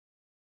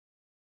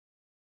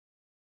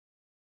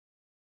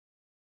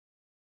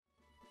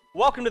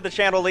Welcome to the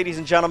channel, ladies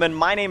and gentlemen.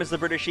 My name is the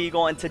British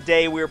Eagle, and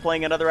today we are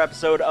playing another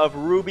episode of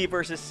Ruby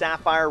vs.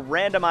 Sapphire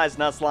Randomized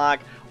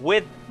Nuzlocke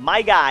with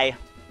my guy,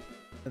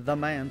 the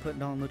man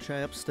putting on the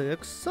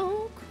chapstick,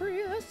 so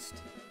Chris.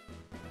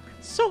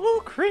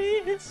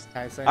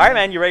 Alright,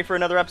 man, you ready for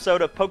another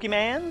episode of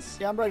Pokemans?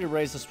 Yeah, I'm ready to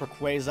raise this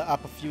Rayquaza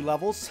up a few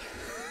levels.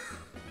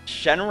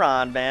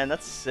 Shenron, man,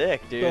 that's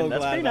sick, dude. So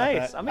that's pretty glad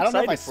about nice. that. I'm I don't know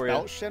excited if for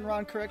I you. spelled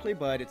Shenron correctly,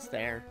 but it's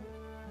there.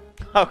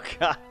 Oh,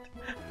 God.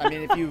 I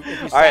mean, if you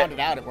sound right. it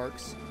out, it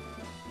works.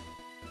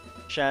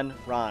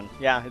 Shenron.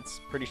 Yeah, it's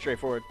pretty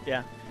straightforward.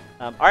 Yeah.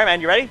 Alright,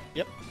 man, you ready?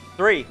 Yep.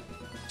 3,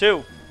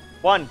 2,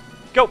 1,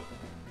 go!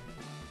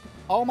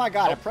 Oh my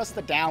god, I pressed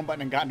the down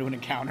button and got into an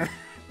encounter.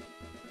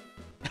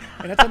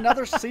 And it's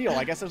another seal.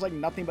 I guess there's like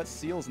nothing but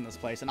seals in this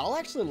place. And I'll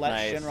actually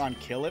let Shenron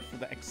kill it for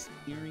the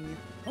experience.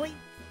 Wait.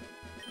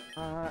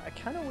 I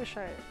kind of wish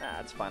I... Nah,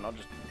 it's fine. I'll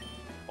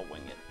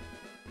wing it.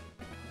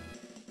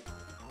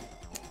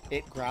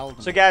 It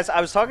growled. So guys,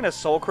 I was talking to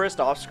Soulchrist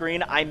off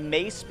screen. I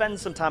may spend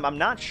some time, I'm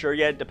not sure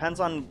yet, it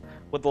depends on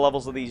what the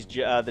levels of these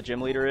the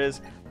gym leader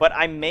is, but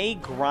I may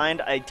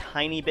grind a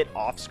tiny bit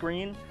off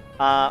screen.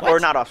 Or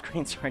not off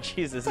screen, sorry,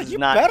 Jesus, this is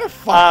not. You better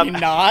fucking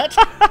not.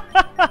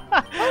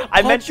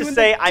 I meant to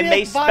say I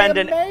may spend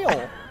an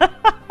mail.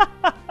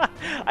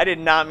 I did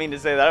not mean to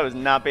say that. I was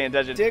not paying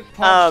attention. Dick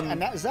punch.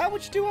 And is that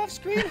what you do off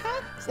screen,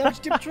 huh? Is that what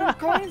you do between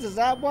coins? Is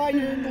that why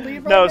you're in the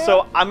lead right now? No,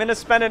 so I'm going to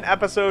spend an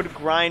episode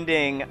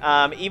grinding.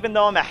 Even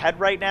though I'm ahead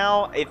right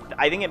now,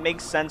 I think it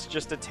makes sense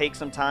just to take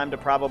some time to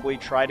probably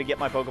try to get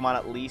my Pokemon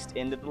at least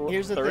into the 30s.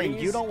 Here's the thing.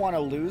 You don't want to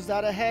lose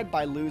that ahead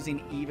by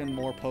losing even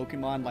more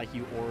Pokemon like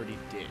you already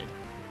did.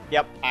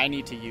 Yep. I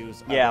need to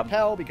use a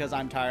Repel because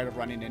I'm tired of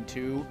running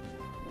into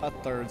a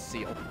third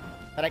seal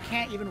that I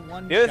can't even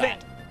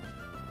one-shot.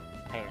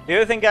 The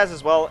other thing, guys,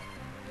 as well...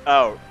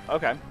 Oh,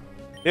 okay.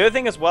 The other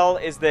thing as well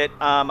is that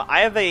I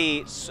have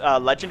a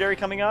legendary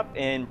coming up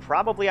in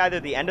probably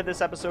either the end of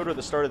this episode or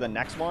the start of the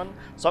next one.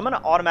 So I'm going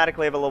to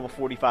automatically have a level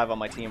 45 on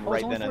my team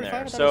right then and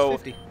there. So,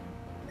 50.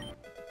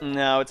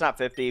 No, it's not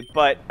 50.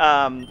 But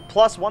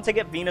plus, once I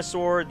get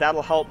Venusaur,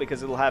 that'll help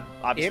because it'll have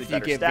obviously better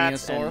stats. If you get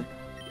Venusaur,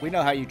 we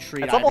know how you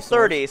treat. It's level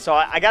 30, so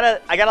I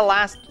gotta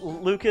last.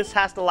 Lucas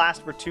has to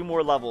last for 2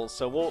 more levels,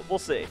 so we'll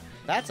see.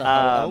 That's a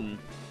ho-ho.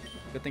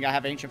 Good thing I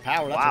have Ancient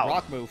Power. That's a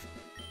rock move.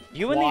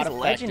 You and these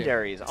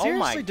legendaries. Oh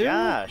my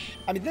gosh.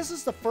 I mean, this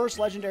is the first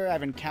legendary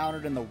I've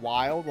encountered in the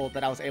wild, well,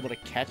 that I was able to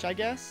catch, I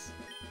guess.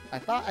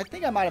 I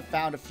think I might have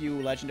found a few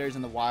legendaries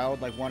in the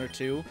wild, like 1 or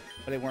 2,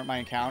 but they weren't my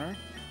encounter.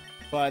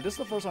 But this is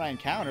the first one I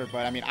encountered,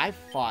 but I mean, I've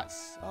fought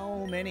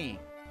so many.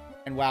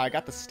 And wow, I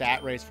got the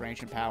stat raise for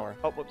Ancient Power.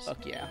 Oh, whoops.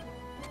 Fuck yeah.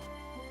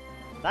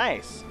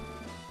 Nice.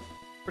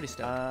 Pretty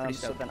stoked.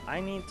 So then I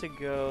need to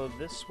go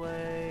this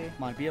way.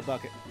 Come on, be a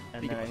bucket.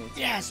 And then I need to...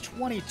 Yes,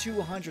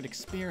 2,200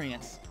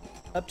 experience.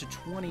 Up to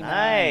 29.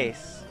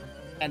 Nice.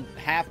 And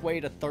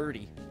halfway to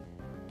 30.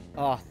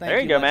 Oh, thank you, there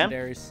you go,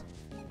 legendaries.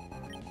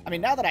 Man. I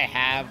mean, now that I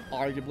have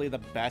arguably the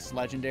best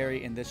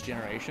legendary in this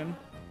generation,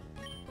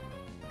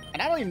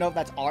 and I don't even know if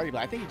that's arguable.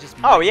 I think it just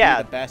might be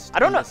the best. I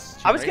don't know.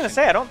 I was gonna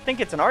say I don't think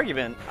it's an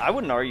argument. I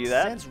wouldn't argue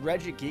that. Since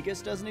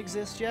Regigigas doesn't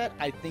exist yet,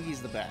 I think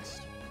he's the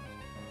best.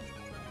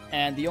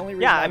 And the only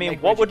reason I mean,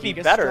 what would be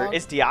better? Strong,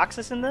 is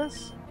Deoxys in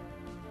this?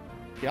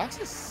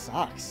 Deoxys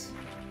sucks.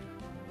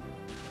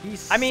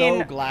 He's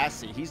so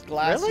glassy. He's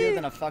glassier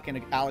than a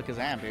fucking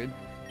Alakazam, dude.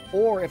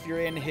 Or if you're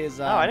in his...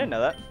 oh, I didn't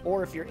know that.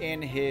 Or if you're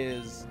in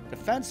his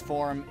defense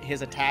form,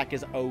 his attack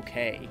is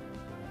okay.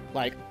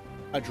 Like,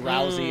 a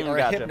Drowsy or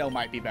a Hypno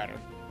might be better.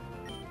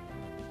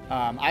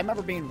 I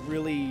remember being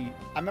really...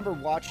 I remember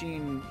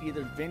watching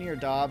either Vinny or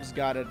Dobbs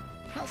got a...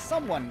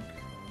 Someone...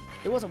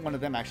 It wasn't one of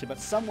them, actually, but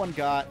someone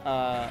got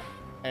a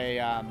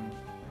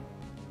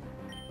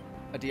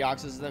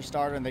Deoxys as their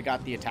starter, and they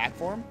got the attack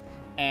form,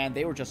 and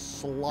they were just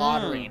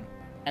slaughtering.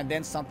 And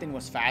then something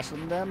was faster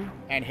than them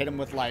and hit him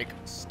with, like,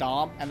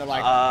 Stomp, and they're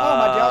like, oh,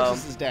 my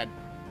Deoxys is dead.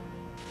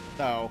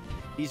 So,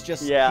 he's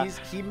just,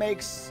 he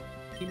makes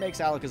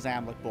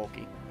Alakazam look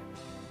bulky.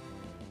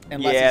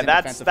 Yeah,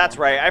 that's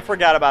right. I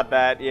forgot about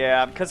that,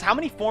 yeah. Because how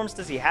many forms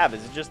does he have?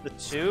 Is it just the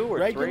 2 or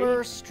 3?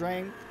 Regular,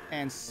 strength,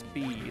 and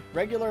speed.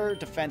 Regular,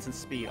 defense, and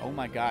speed. Oh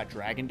my god,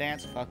 Dragon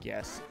Dance? Fuck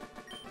yes.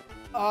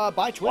 Bye,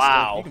 Twister.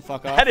 Wow. You can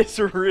fuck off. That is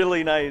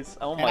really nice.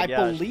 Oh my gosh. And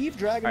I believe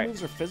Dragon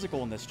moves are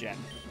physical in this gen.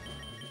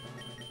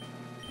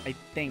 I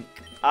think.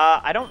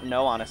 I don't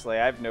know, honestly.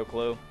 I have no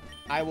clue.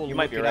 I will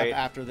look it up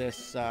after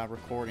this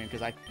recording,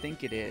 because I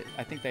think it is.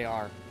 I think they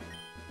are.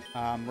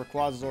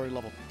 Rayquaza is already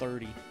level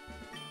 30.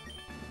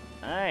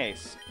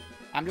 Nice.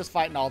 I'm just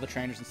fighting all the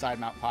trainers inside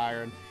Mount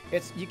Pyre, and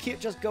you can't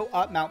just go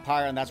up Mount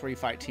Pyre, and that's where you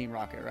fight Team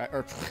Rocket, right?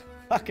 Or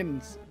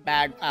fucking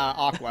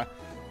Aqua.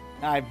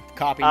 I'm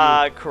copying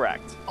you.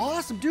 Correct.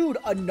 Awesome, dude.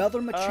 Another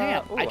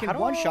Machamp. I can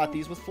one-shot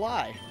these with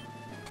Fly.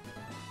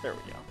 There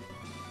we go.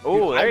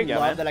 Oh, there you go,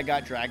 I love that I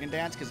got Dragon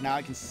Dance, because now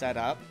I can set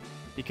up,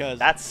 because...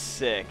 That's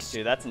sick,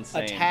 dude. That's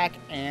insane. Attack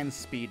and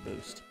speed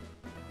boost.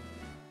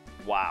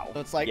 Wow. So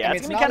it's like, yeah, I mean,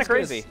 it's it's gonna be kind of not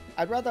as good crazy. as-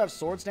 I'd rather have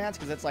Swords Dance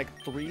because it's like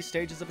 3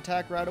 stages of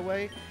attack right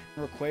away.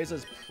 And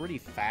Rayquaza's pretty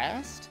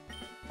fast.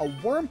 A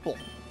Wurmple.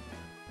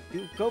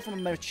 You go from a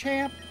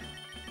Machamp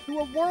to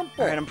a Wurmple.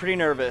 All right, I'm pretty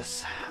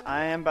nervous.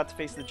 I am about to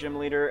face the gym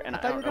leader, and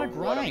I don't know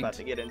what I'm about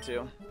to get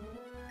into.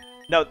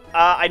 No,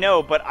 I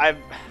know, but I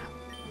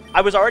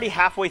was already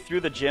halfway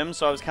through the gym,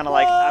 so I was kind of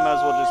like, I might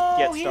as well just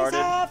get started.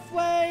 He's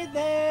halfway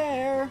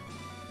there.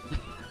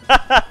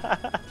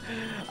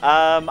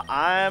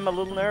 I'm a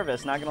little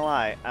nervous, not gonna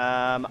lie.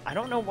 I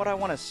don't know what I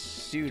want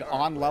to. Dude,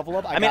 on level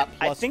up, I got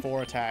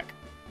 +4 attack.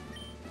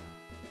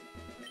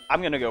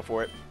 I'm gonna go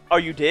for it. Oh,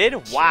 you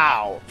did?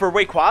 Wow. For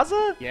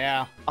Rayquaza?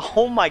 Yeah.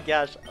 Oh my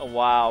gosh.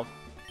 Wow.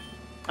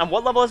 And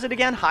what level is it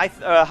again? High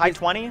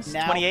 20s?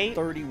 Now 28?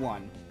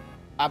 31.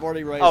 I've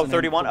already raised Oh,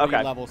 31? him 3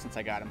 Okay. levels since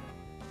I got him.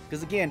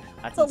 Because again,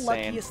 that's the insane.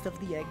 luckiest of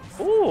the eggs.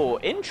 Ooh,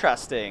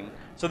 interesting.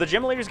 So the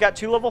gym leader's got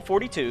 2 level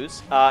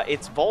 42s.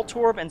 It's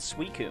Voltorb and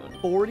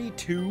Suicune.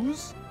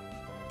 42s?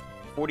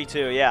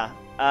 42, yeah.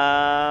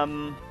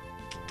 I'm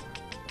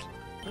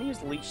gonna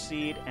use Leech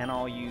Seed and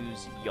I'll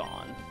use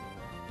Yawn.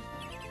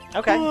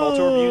 Okay,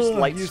 Voltorb used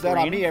Light Use Screen.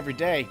 that on me every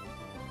day.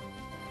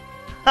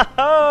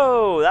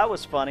 Oh, that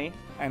was funny.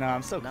 I know,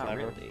 I'm so Not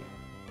clever. really.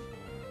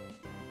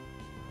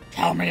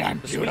 Tell me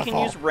I'm So we can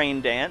use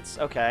Rain Dance.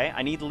 Okay,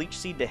 I need Leech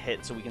Seed to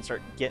hit so we can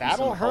start getting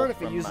That'll some hurt health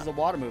if it from, uses a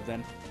water move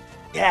then.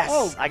 Yes,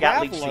 Oh, I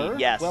got Leech Grappler. Seed,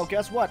 yes. Well,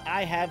 guess what?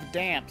 I have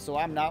Damp, so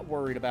I'm not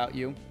worried about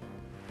you.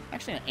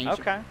 Actually, an Ancient.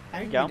 Okay, there I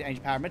you need go. an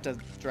Ancient Power. I meant to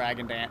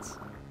Dragon Dance.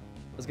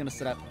 I was gonna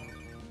sit up.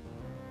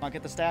 Want to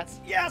get the stats?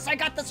 Yes, I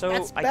got the So,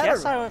 stats. I Better.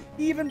 guess I would...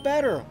 Even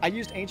better. I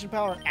used Ancient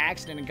Power on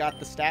accident and got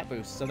the stat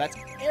boost, so that's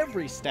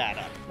every stat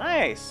up.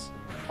 Nice.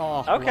 Oh,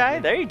 Okay, lovely.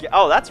 there you go.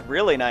 Oh, that's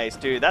really nice,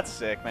 dude. That's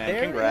sick, man.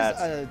 There Congrats.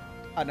 is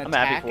an I'm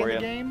attack happy for in you.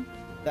 the game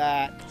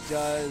that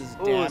does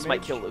Ooh, damage this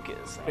might kill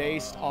Lucas.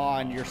 based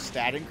on your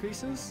stat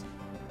increases.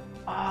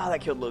 Ah, that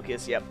killed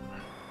Lucas, yep.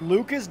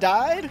 Lucas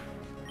died?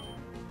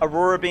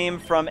 Aurora Beam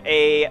from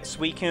a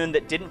Suicune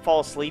that didn't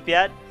fall asleep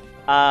yet.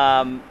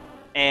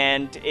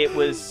 And it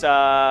was,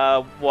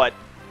 what,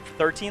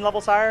 13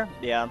 levels higher?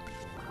 Yeah.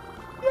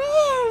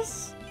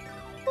 Yes!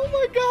 Oh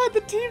my god,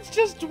 the team's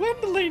just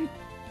dwindling.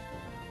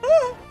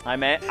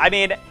 I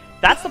mean,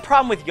 that's the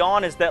problem with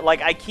Yawn is that,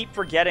 like, I keep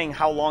forgetting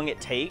how long it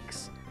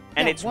takes.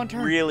 And Yeah, it's one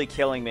turn. really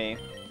killing me.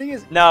 Thing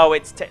is, No,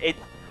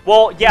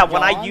 well, yeah,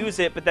 when I Yawn? use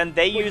it, but then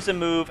they use a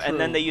move, and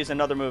then True. they use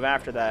another move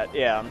after that.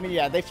 Yeah. I mean,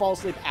 yeah, they fall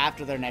asleep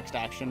after their next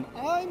action.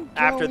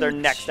 After their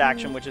going next to-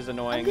 action, which is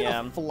annoying, I'm yeah.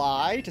 gonna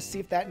fly to see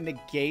if that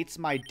negates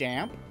my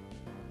damp.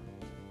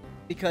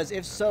 Because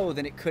if so,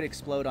 then it could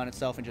explode on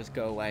itself and just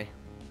go away.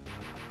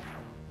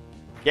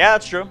 Yeah,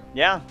 that's true.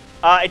 Yeah.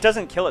 It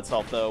doesn't kill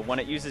itself, though, when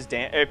it uses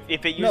damp.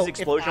 If it uses No, if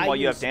explosion I while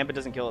you have use- damp, it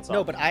doesn't kill itself.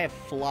 No, but I have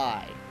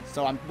fly.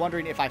 So I'm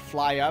wondering if I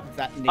fly up, if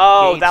that negates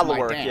Oh, that'll my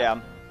work,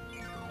 damp.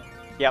 yeah.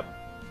 Yep.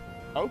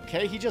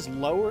 Okay, he just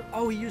lowered...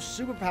 Oh, he used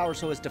superpower,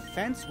 so his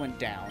defense went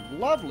down.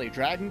 Lovely.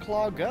 Dragon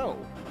Claw, go.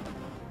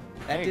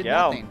 That There you did go.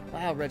 nothing.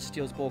 Wow, Red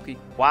Steel's bulky.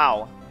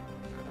 Wow.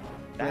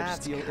 Red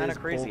That's Steel kind is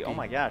of crazy. bulky. Oh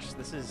my gosh,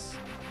 this is...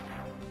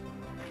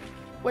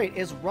 Wait,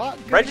 is Rock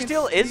good Red against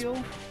Steel is-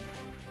 Steel?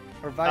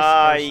 Or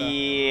vice versa?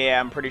 yeah,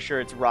 I'm pretty sure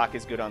it's Rock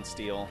is good on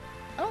Steel.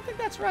 I don't think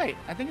that's right.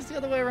 I think it's the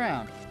other way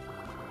around.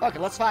 Okay,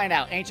 let's find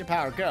out. Ancient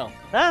Power, go.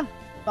 Huh?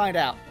 Find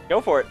out.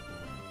 Go for it.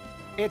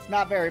 It's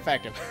not very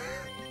effective.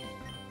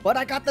 But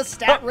I got the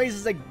stat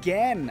raises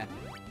again.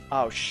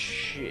 Oh,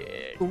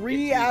 shit.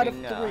 3 It's out of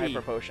using, 3.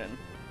 Hyper Potion.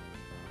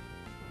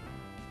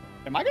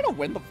 Am I gonna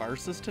win the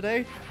versus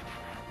today?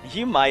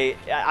 You might.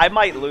 I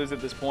might lose at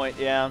this point,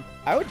 yeah.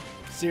 I would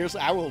seriously.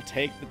 I will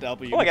take the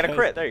W. Oh, I got a because-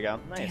 crit. There you go.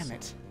 Nice. Damn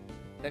it.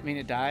 That mean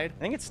it died? I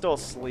think it's still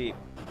asleep.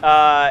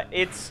 I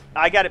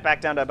got it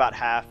back down to about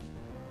half.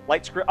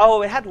 Light screen.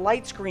 Oh, it had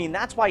light screen.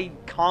 That's why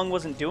Kong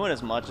wasn't doing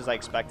as much as I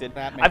expected.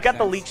 That makes I've got the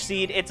sense. Leech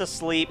Seed. It's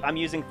asleep. I'm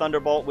using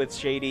Thunderbolt with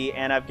Shady,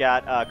 and I've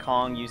got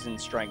Kong using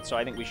Strength, so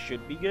I think we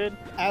should be good.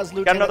 As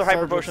Lieutenant Got another Third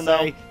Hyper would Potion,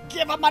 say,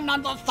 give him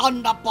another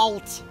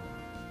Thunderbolt.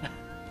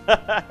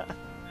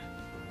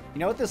 You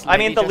know what this? I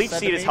mean, lady the just Leech said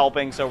to Seed is me?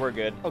 helping, so we're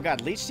good. Oh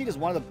god, Leech Seed is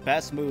one of the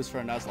best moves for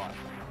a Nuzlocke.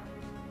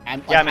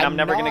 Yeah, I mean, I'm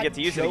never going to not get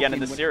to use it again in joking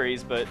this when-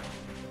 series, but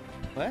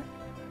What?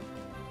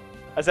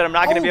 I said I'm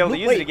not going to be able to Lu-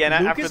 use wait, it again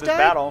after Lucas this died?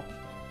 battle.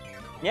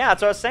 Yeah,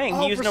 that's what I was saying.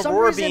 Oh, He used for an some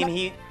Aurora reason-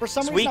 Beam. For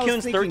some reason, I was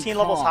Suicune's thinking 13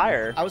 levels Kong.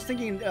 higher. I was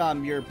thinking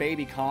your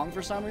baby Kong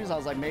for some reason. I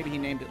was like, maybe he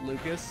named it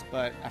Lucas,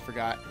 but I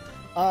forgot.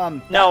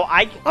 No,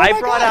 I my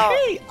brought God, out.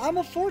 Hey, I'm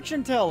a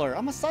fortune teller.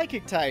 I'm a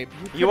psychic type.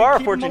 You couldn't are a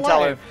keep him fortune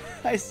alive.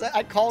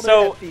 I called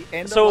So- it at the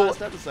end so- of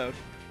last episode.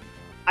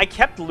 I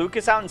kept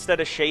Lucas out instead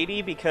of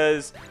Shady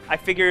because I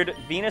figured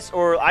Venus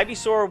or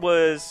Ivysaur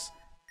was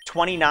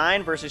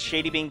 29 versus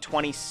Shady being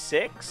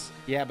 26.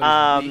 Yeah, but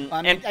Um,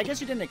 I mean, and- I guess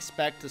you didn't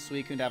expect the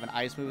Suicune to have an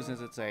ice move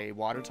since it's a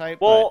water type.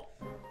 Well,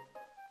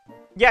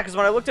 yeah, because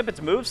when I looked up its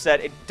moveset,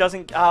 it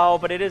doesn't. Oh,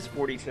 but it is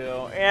 42.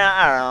 Yeah,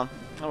 I don't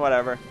know.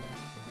 Whatever.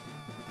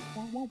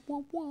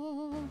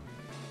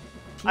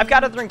 I've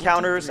got other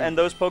encounters, and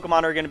those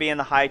Pokemon are going to be in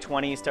the high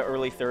 20s to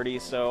early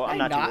 30s, so I'm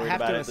not too worried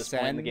about it at this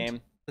point in the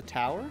game. The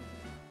tower?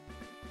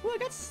 Ooh, I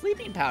got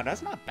sleeping powder.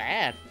 That's not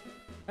bad.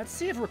 Let's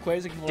see if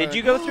Rayquaza can learn... Did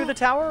you go through the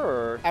tower,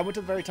 or...? I went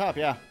to the very top,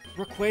 yeah.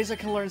 Rayquaza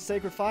can learn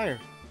Sacred Fire.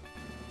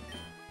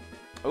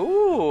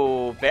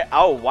 Ooh.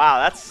 Oh, wow.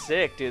 That's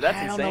sick, dude. That's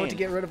insane. I don't know what to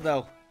get rid of,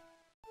 though.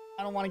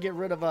 I don't want to get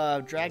rid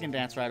of Dragon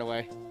Dance right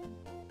away.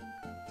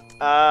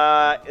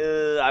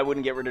 I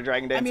wouldn't get rid of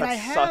Dragon Dance. I mean,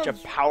 that's such a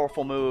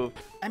powerful move.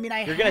 I mean,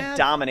 You're gonna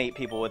dominate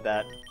people with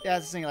that. Yeah,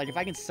 that's the thing. Like, if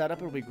I can set up,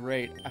 it'll be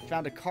great. I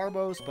found a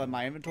Carbos, but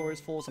my inventory is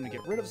full, so I'm gonna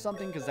get rid of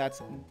something because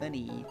that's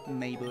money,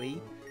 maybe.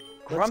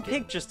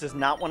 Grumpig just does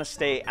not want to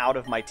stay out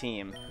of my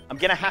team. I'm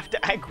gonna have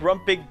to add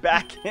Grumpig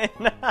back in.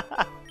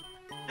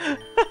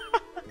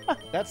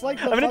 That's like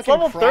the I mean, it's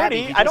level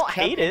 30. He I don't just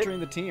hate kept it.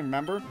 entering the team,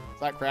 remember?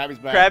 It's like Krabby's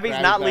back.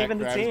 Krabby's not back, leaving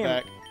the team.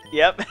 Back.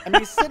 Yep. I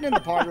mean, he's sitting in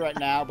the party right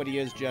now, but he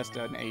is just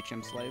an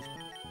HM slave.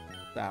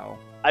 So.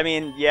 I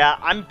mean, yeah,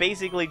 I'm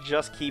basically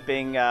just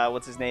keeping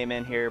what's his name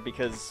in here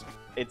because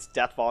it's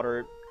Death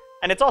Fodder,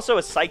 and it's also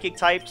a psychic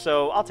type,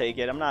 so I'll take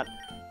it. I'm not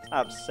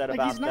upset about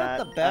that. He's not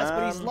the best,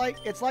 but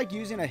it's like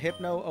using a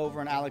Hypno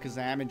over an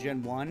Alakazam in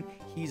Gen 1.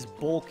 He's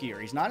bulkier.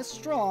 He's not as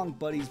strong,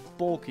 but he's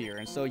bulkier,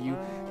 and so you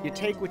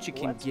take what you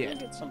can get.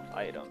 Let's get some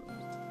items.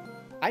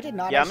 I did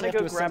not Yeah, actually I'm gonna have go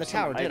to ascend grab the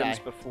tower, some did I?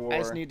 items before. I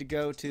just need to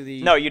go to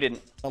the... No, you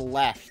didn't. The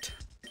left.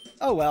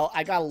 Oh, well,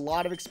 I got a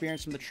lot of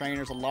experience from the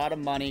trainers, a lot of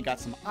money, got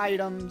some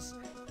items,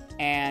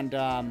 and,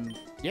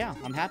 yeah,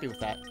 I'm happy with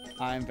that.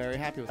 I'm very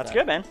happy with that. That's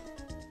good, man.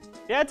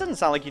 Yeah, it doesn't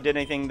sound like you did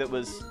anything that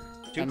was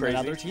too crazy.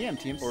 Another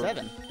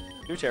TM7.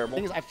 Too terrible. The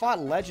thing is, I fought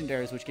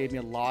legendaries, which gave me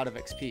a lot of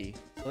XP.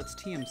 So let's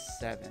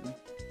TM7. All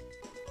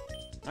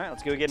right,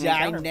 let's go get an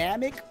encounter.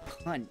 Dynamic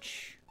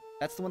Punch.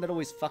 That's the one that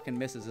always fucking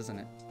misses, isn't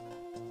it?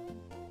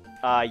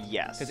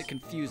 Yes. Because it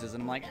confuses,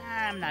 and I'm like,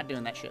 I'm not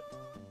doing that shit.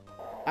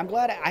 I'm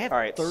glad I have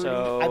 30.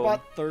 So... I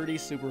bought 30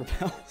 Super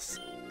Repels.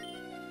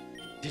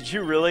 Did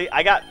you really?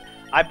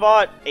 I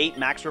bought 8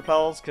 Max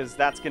Repels because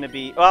that's gonna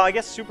be. Well, I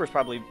guess Super's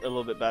probably a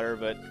little bit better,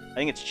 but I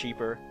think it's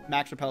cheaper.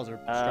 Max Repels are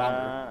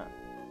stronger.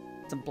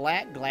 Some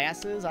black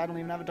glasses. I don't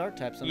even have a dark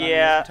type, so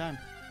yeah. Not time.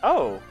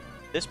 Oh,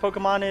 this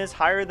Pokemon is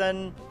higher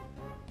than.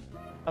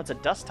 Oh, it's a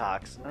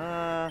Dustox.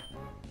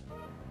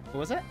 What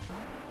was it?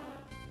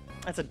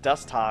 That's a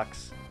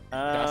Dustox.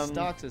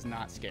 Dustox is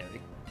not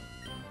scary.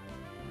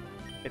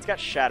 It's got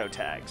Shadow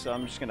Tag, so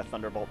I'm just gonna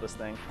Thunderbolt this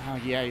thing. Oh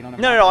yeah, you don't have.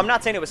 No, I'm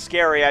not saying it was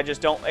scary. I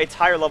just don't. It's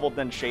higher level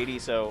than Shady,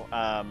 so.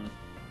 I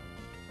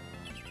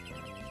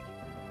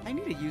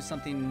need to use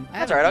something.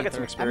 That's alright. I'll get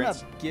some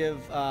experience. I'm gonna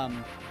give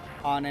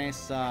Anne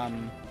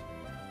some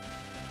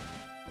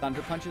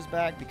Thunder Punches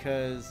back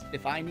because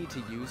if I need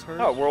to use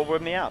her. Oh, Whirl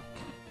Whip me out.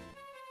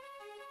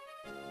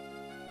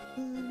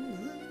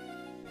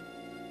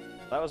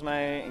 That was my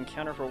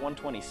encounter for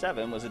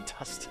 127. Was a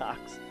Dustox.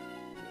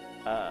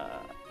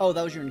 Oh,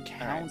 that was your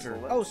encounter.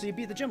 Right, oh, so you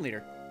beat the gym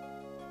leader.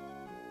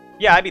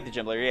 Yeah, I beat the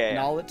gym leader. Yeah, and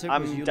yeah. all it took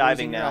I'm was you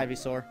diving losing now. your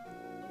Ivysaur.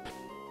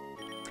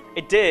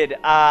 It did.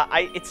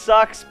 It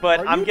sucks,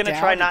 but I'm gonna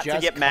try not to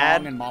get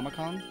mad. And Mama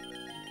Kong?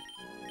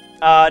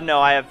 No,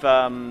 I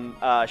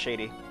have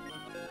Shady.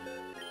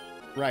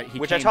 Right.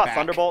 Which I taught back.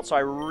 Thunderbolt, so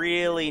I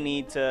really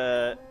need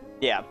to.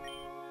 Yeah.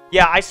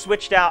 Yeah, I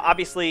switched out.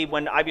 Obviously,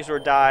 when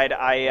Ivysaur died,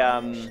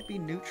 Should be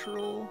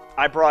neutral.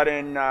 I brought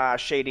in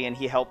Shady, and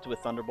he helped with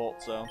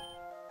Thunderbolt. So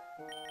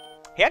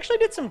he actually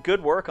did some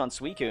good work on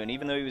Suicune,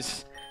 even though he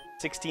was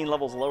 16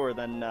 levels lower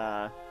than.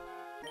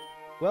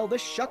 Well,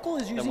 this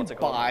Shuckle is using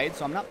Bide,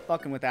 so I'm not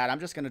fucking with that. I'm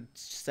just gonna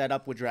set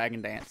up with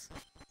Dragon Dance.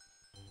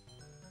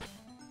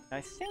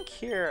 I think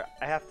here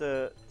I have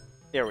to.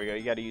 There we go.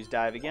 You got to use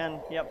Dive again.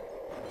 Yep.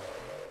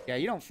 Yeah,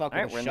 you don't fuck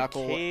with we're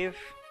Shuckle in the cave.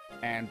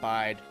 And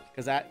Bide,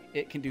 because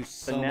it can do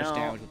so much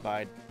damage with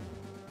Bide.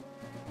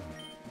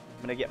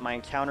 I'm gonna get my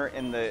encounter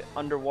in the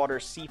underwater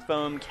sea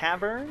foam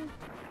cavern.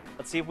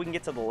 Let's see if we can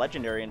get to the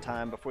legendary in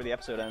time before the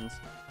episode ends.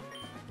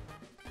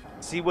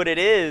 See what it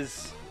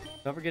is.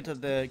 Don't forget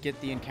to get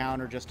the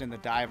encounter just in the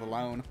dive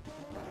alone.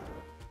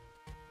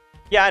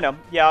 Yeah, I know.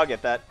 Yeah, I'll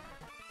get that.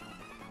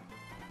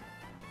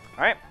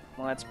 All right,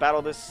 well, let's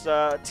battle this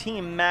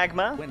Team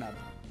Magma.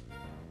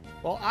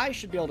 Well, I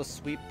should be able to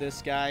sweep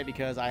this guy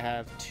because I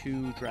have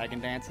 2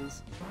 Dragon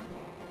Dances.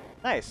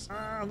 Nice.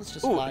 Let's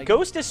just Ooh, fly.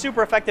 Ghost is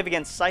super effective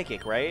against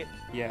Psychic, right?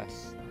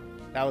 Yes.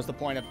 That was the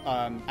point of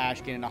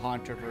Ash getting a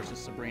Haunter versus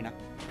Sabrina.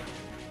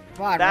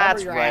 Come on,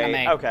 that's remember your right.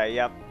 anime. Okay,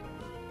 yep.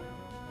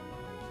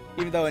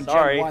 Even though in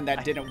Gen 1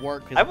 that didn't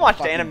work because I've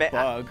watched anime.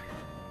 Bug.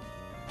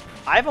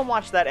 I haven't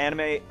watched that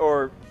anime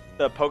or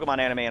the Pokemon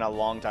anime in a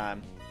long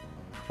time.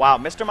 Wow,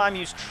 Mr. Mime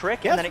used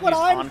Trick and then it used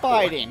Encore. Guess what I'm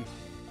fighting?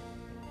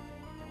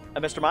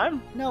 Mr.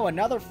 Mime? No,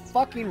 another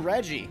fucking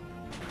Reggie.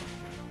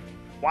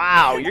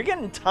 Wow, you're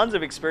getting tons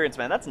of experience,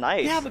 man. That's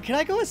nice. Yeah, but can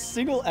I go a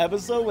single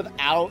episode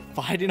without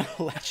fighting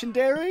a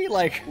legendary?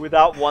 Like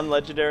without one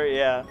legendary,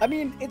 yeah. I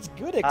mean, it's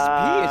good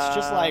XP. It's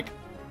just like,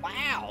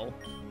 wow.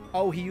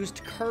 Oh, he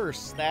used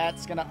Curse.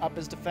 That's gonna up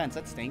his defense.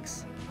 That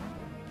stinks.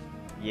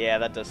 Yeah,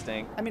 that does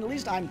stink. I mean, at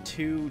least I'm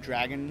 2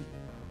 Dragon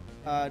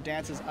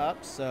Dances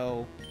up,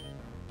 so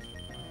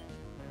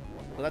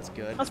that's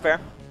good. That's fair.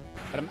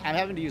 But I'm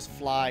having to use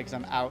Fly because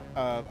I'm out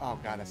of... Oh,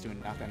 God, that's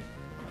doing nothing.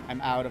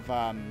 I'm out of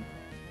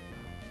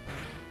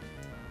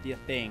the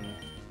thing.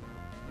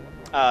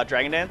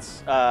 Dragon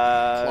Dance.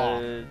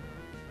 Claw.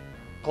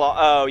 Claw.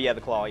 Oh yeah,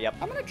 the claw. Yep.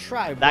 I'm gonna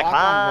try That rock claw.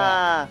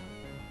 on rock.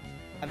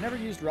 I've never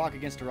used rock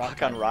against a rock.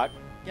 Rock on rock.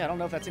 Yeah, I don't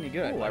know if that's any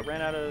good. Ooh, I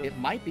ran out of. It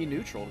might be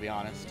neutral, to be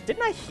honest.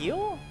 Didn't I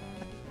heal?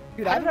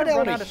 Dude, I haven't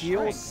been able to heal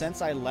strikes?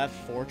 since I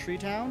left Fortree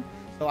Town,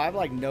 so I have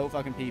like no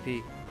fucking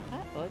PP.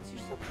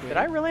 Did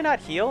I really not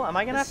heal? Am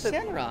I gonna have to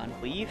Shenron.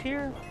 leave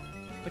here?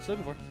 What you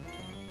looking for?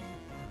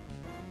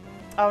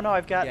 Oh no,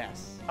 I've got.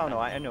 Yes. Oh no,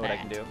 I know what I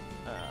can do.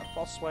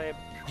 False swipe.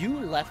 You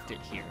left it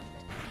here.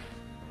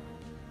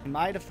 In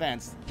my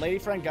defense, lady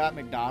friend got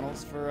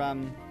McDonald's for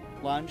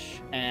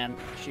lunch, and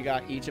she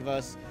got each of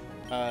us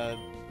a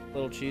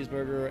little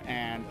cheeseburger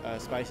and a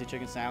spicy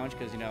chicken sandwich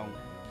because, you know,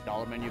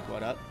 dollar menu,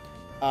 what up?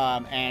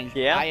 And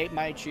yeah. I ate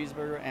my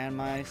cheeseburger and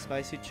my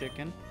spicy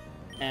chicken,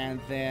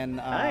 and then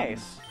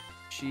nice.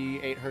 She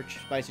ate her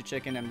spicy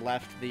chicken and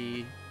left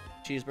the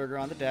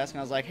cheeseburger on the desk, and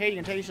I was like, hey, you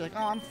can take it? She's like,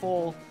 oh, I'm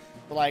full.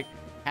 But like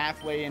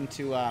halfway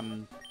into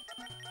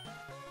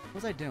what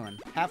was I doing?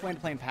 Halfway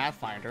into playing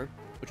Pathfinder,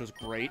 which was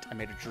great. I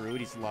made a druid.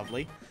 He's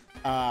lovely.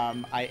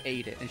 I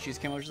ate it, and she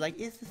just came over. She's like,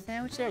 "Is the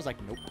sandwich there?" I was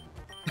like, "Nope."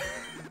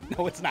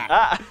 No, it's not.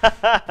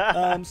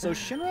 So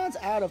Shinron's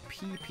out of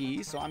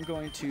PP, so I'm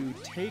going to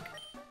take.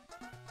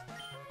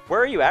 Where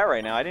are you at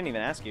right now? I didn't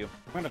even ask you.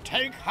 I'm going to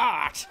take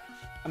heart.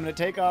 I'm going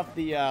to take off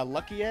the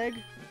lucky egg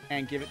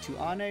and give it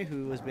to Ane,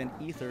 who has been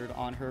ethered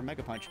on her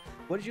Mega Punch.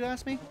 What did you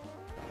ask me?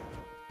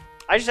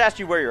 I just asked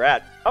you where you're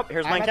at. Oh,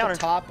 here's my I'm encounter. at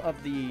the top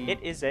of the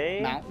It is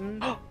a mountain.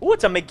 Oh,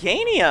 it's a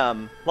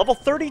Meganium, level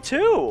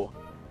 32.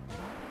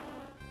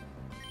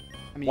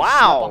 I mean,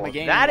 Wow,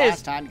 that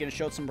is time. Gonna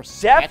show some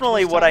respect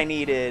definitely this what time. I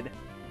needed.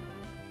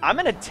 I'm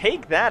gonna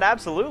take that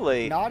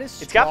absolutely. Not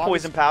as it's got strong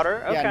poison as,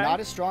 powder. Okay. Yeah, not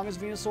as strong as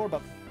Venusaur,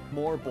 but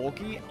more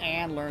bulky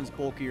and learns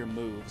bulkier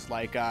moves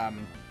like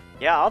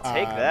Yeah, I'll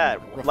take that.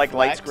 Reflect, like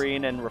light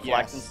screen and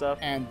reflect and stuff.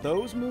 And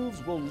those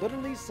moves will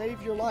literally save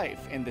your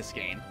life in this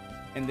game.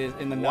 In the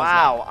Nuzlocke.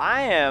 Wow,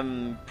 I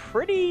am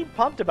pretty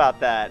pumped about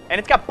that. And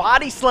it's got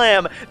Body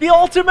Slam, the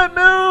ultimate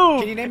move.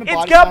 Can you name it It's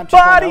Body got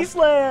Slam Body 2.0?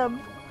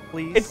 Slam.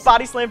 Please. It's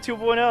Body Slam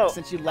 2.0.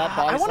 Since you let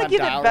Body I want to Slam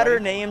give die it better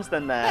already. names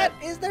than that.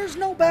 There's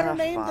no better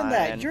name than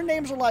that. Fine. Your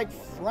names are like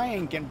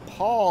Frank and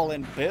Paul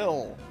and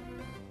Bill.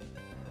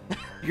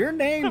 Your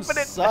names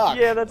suck.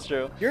 Yeah, that's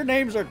true. Your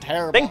names are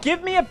terrible. Then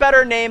give me a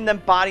better name than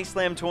Body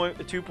Slam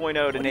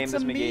 2.0 to name it's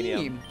this a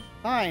Meganium. meme.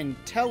 Fine,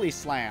 Telly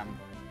Slam.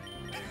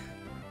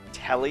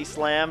 Telly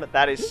Slam?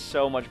 That is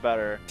so much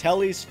better.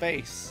 Telly's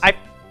face.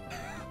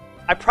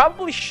 I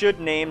probably should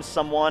name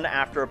someone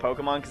after a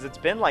Pokemon because it's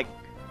been like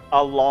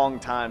a long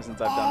time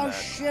since I've done that.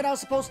 Oh shit, I was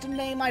supposed to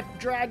name my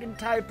dragon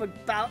type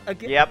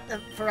Yep.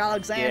 for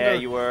Alexander. Yeah,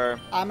 you were.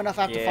 I'm gonna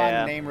have to find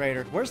the name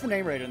raider. Where's the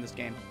name raider in this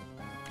game?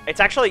 It's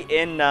actually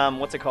in,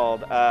 what's it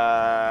called?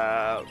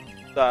 The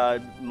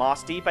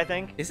Moss Deep, I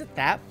think. Is it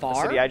that far?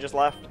 The city I just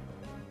left.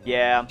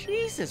 Yeah.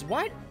 Jesus,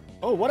 what?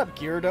 Oh, what up,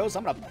 Gyarados?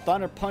 I'm gonna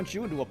Thunder Punch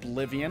you into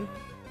oblivion.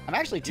 I'm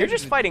actually tempted You're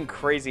just fighting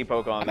crazy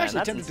Pokemon, I'm man. actually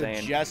That's tempted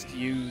insane. to just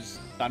use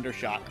Thunder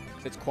Shock.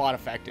 It's quite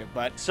effective,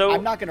 but So,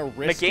 I'm not gonna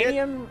risk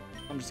Meganium... it.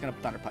 I'm just gonna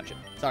Thunder Punch it.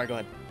 Sorry, go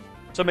ahead.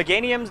 So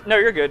Meganium's... No,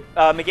 you're good.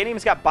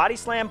 Meganium's got Body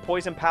Slam,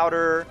 Poison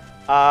Powder,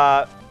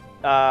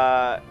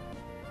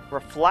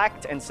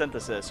 Reflect, and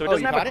Synthesis. So it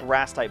doesn't have a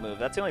Grass-type move.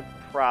 That's the only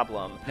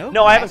problem.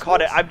 No, I haven't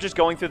caught it. I'm just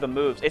going through the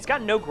moves. It's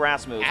got no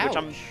Grass moves, which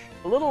I'm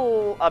a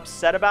little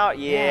upset about.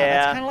 Yeah.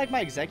 That's kind of like my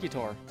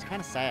Executor. It's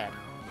kind of sad.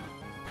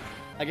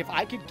 Like, if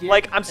I could get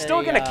like, I'm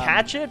still going to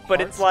catch it,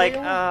 but it's like...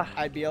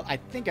 I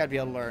think I'd be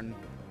able to learn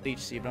Leech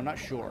Seed, but I'm not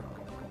sure.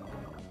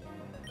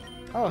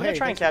 Oh, I'm going to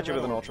try and catch it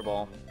with an Ultra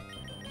Ball.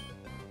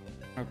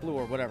 Or blue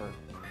or whatever.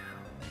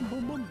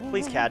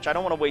 Please catch. I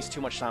don't want to waste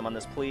too much time on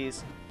this,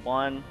 please.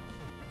 1,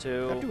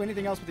 2, Don't do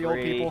anything else with the 3.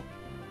 old people.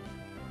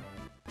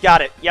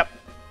 Got it. Yep.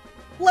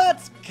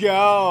 Let's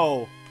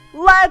go!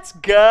 Let's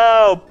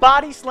go!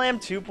 Body Slam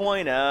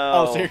 2.0.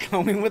 Oh, so you're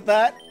going with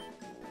that?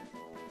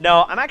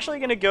 No, I'm actually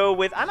gonna go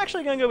with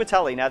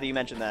Telly. Now that you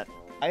mentioned that.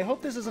 I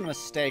hope this isn't a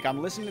mistake.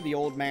 I'm listening to the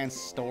old man's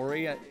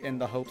story in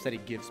the hopes that he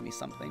gives me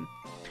something.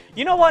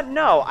 You know what?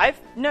 No,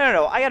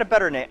 no. I got a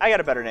better name.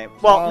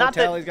 Well, not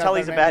Telly's that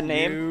Telly's a bad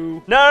name.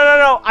 You.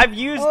 No. I've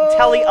used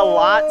Telly a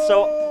lot.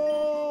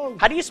 So,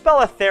 how do you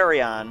spell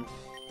Aetherion?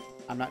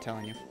 I'm not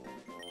telling you.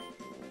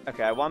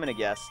 Okay, well, I'm gonna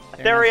guess.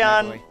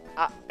 Aetherion.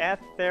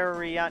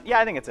 Aetherion. Yeah,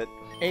 I think it's it.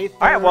 All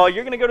right, well,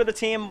 you're going to go to the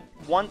team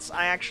once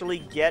I actually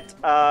get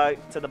to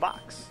the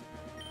box.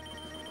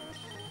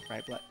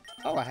 Right, but...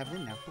 Oh, I have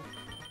room now. Cool.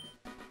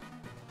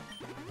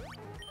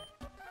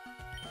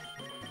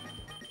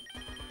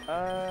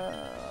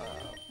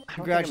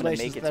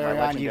 Congratulations,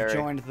 Therion. You've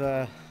joined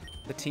the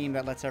team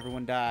that lets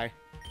everyone die.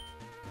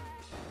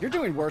 You're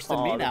doing worse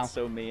than me now. That's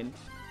so mean.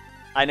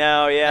 I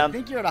know, yeah. I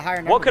think you're at a higher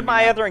number. What could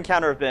my other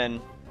encounter have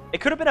been? It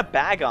could have been a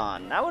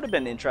Bagon. That would have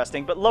been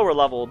interesting, but lower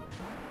leveled.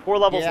 4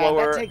 levels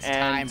lower, that takes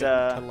time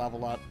to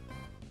level up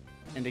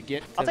and to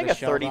get. I'll take a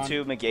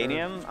 32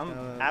 Meganium. I'm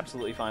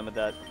absolutely fine with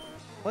that.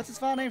 What's his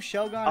file name?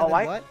 Shelgon. Oh,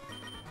 what?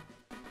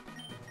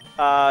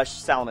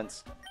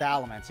 Salamence.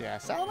 Salamence, yeah.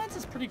 Salamence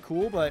is pretty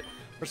cool, but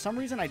for some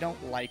reason I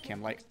don't like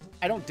him. Like,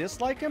 I don't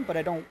dislike him, but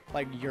I don't,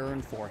 like,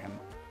 yearn for him.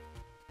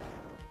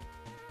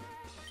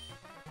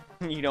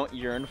 You don't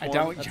yearn for him? I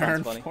don't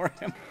yearn for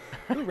him.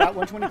 Ooh, Route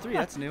 123,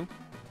 that's new.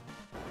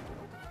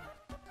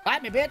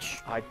 Fight me,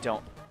 bitch! I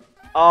don't.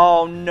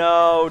 Oh,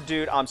 no,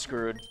 dude. I'm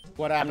screwed.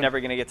 What happened? I'm never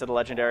going to get to the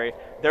legendary.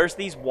 There's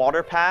these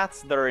water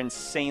paths that are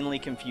insanely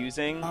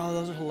confusing. Oh,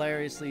 those are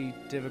hilariously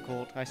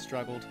difficult. I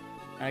struggled.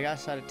 And I got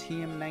us out of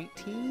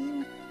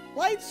TM19.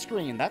 Light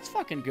screen. That's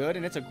fucking good.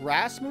 And it's a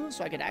grass move,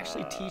 so I could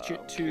actually teach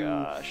it to...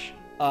 Gosh.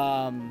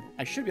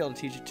 I should be able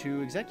to teach it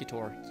to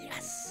Executor.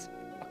 Yes!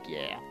 Fuck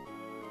yeah.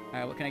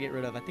 Alright, what can I get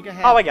rid of? I think I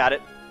have... Oh, I got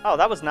it. Oh,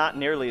 that was not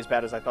nearly as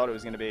bad as I thought it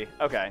was going to be.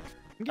 Okay.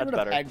 I can get rid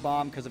of Egg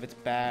Bomb because of its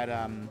bad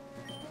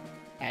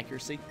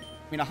accuracy.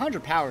 I mean,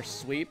 100 power is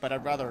sweet, but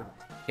I'd rather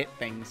hit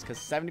things because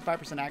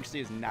 75%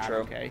 accuracy is not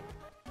okay.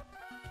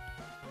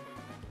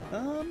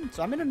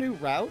 So I'm in a new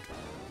route,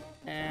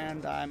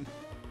 and I'm...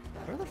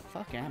 Where the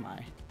fuck am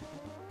I?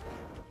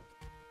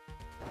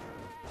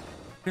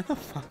 Where the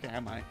fuck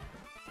am I?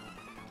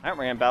 Alright,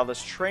 we're gonna battle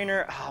this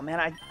trainer. Oh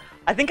man,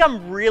 I think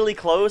I'm really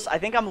close. I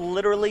think I'm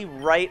literally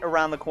right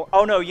around the corner.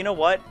 Oh no, you know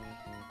what?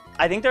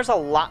 I think there's a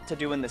lot to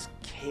do in this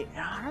cave.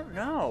 I don't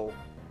know.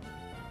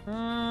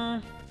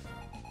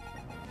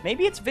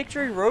 Maybe it's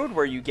Victory Road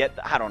where you get...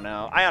 I don't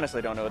know. I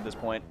honestly don't know at this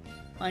point.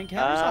 I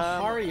encounters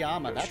a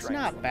Hariyama. That's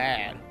not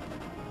bad.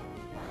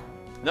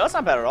 No, it's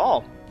not bad at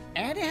all.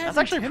 And it has That's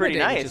actually pretty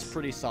nice. Which is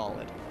pretty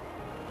solid.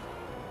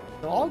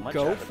 So I'll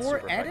go for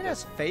it. And it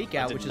has Fake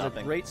Out, which is a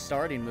great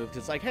starting move.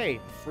 It's like,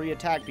 hey, free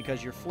attack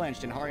because you're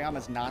flinched, and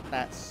Hariyama's not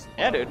that slow.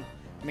 Yeah, dude.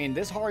 I mean,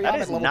 this Hariyama that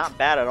is not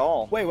bad at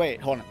all.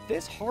 Wait, hold on.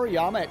 This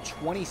Hariyama at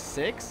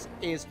 26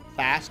 is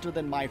faster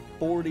than my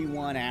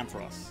 41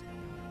 Ampharos.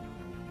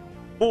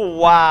 Oh,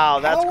 wow,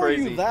 that's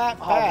crazy. How are you that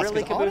fast? Oh,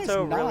 really,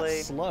 Kabuto? Not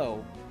really?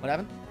 slow. What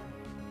happened?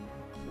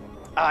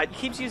 It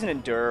keeps using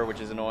Endure, which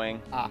is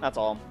annoying. That's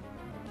all.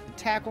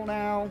 Tackle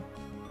now.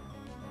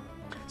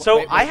 So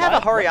wait, I have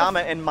a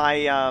Hariyama in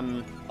my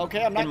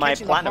okay, I'm not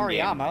catching the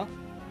Hariyama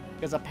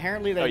because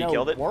apparently they know. You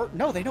killed it?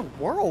 No, they know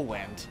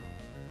Whirlwind.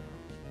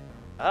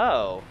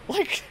 Oh.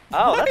 Like.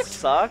 Oh, what? that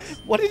sucks.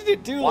 What did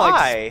it do? Why?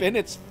 Like spin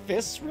its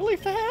fists really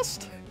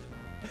fast?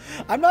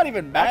 I'm not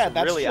even mad.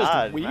 That's really just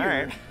odd.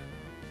 weird. Right.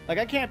 Like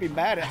I can't be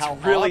mad at how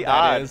really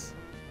odd that is.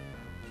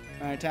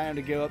 All right, time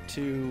to go up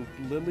to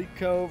Lily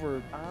Cove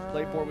or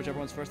Lakeport, whichever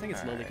one's first. I think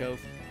it's Lily Cove.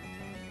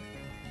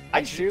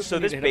 So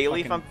this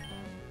Bayleaf I'm...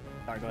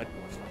 Sorry, go ahead.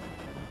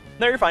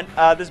 No, you're fine.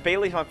 This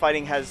Bayleaf I'm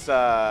fighting has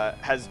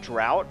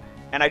Drought,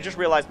 and I just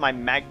realized my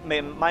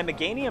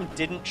Meganium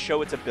didn't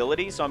show its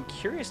ability, so I'm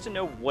curious to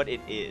know what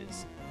it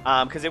is.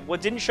 Because it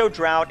didn't show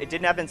Drought, it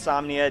didn't have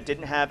Insomnia, it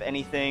didn't have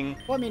anything.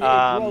 Well, I mean,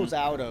 it grows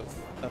out of...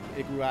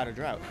 It grew out of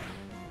Drought.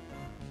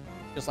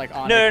 Just like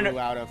on grew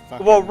out of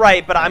fucking... Well,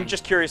 right, but I'm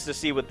just curious to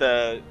see what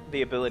the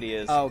ability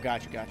is. Oh,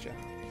 gotcha.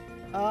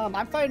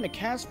 I'm fighting a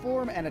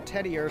Castform and a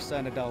Teddy Ursa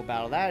in a double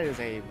battle. That is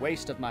a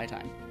waste of my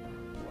time.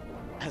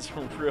 That's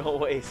a real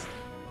waste.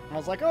 I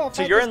was like, oh,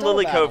 so you're in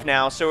Lily Cove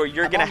now, so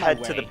you're going to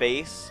head to the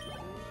base?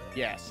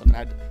 Yes, I'm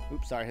going to head...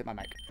 Oops, sorry, I hit my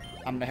mic.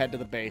 I'm going to head to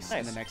the base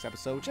in the next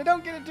episode, which I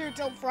don't get to do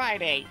till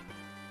Friday.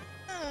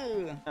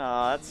 Oh,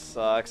 that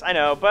sucks. I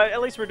know, but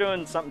at least we're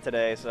doing something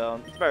today, so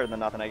it's better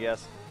than nothing, I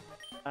guess.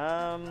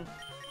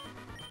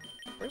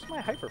 Where's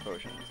my Hyper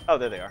Potions? Oh,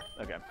 there they are.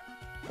 Okay.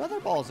 Weather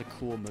Ball is a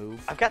cool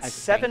move. I've got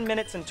 7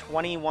 minutes and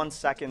 21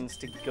 seconds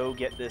to go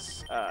get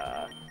this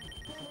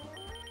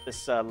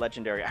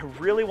legendary. I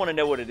really want to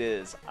know what it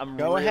is.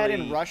 Go ahead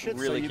and rush it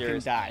really so you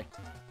curious. can die.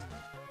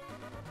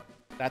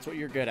 That's what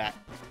you're good at.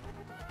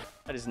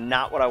 That is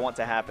not what I want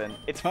to happen.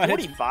 It's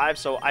 45,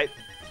 so I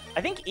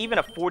think even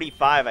a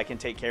 45 I can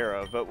take care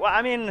of. But, well,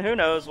 I mean, who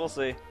knows? We'll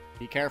see.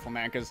 Be careful,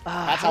 man, because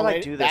that's how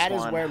that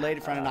is where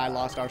Ladyfriend and I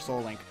lost our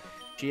Soul Link.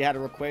 She had a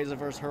Rayquaza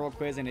versus her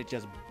Rayquaza, and it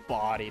just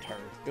bodied her.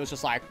 It was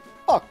just like,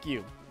 fuck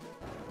you.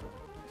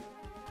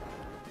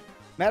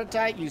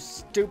 Meditite, you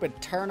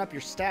stupid turnip.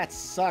 Your stats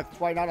suck. That's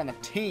why you're not on the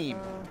team.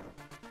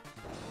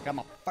 Got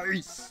my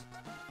face.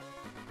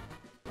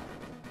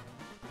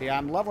 Yeah,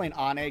 I'm leveling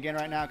Ane again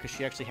right now because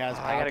she actually has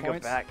power I gotta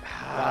points. Go back.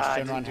 I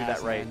didn't do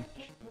that right.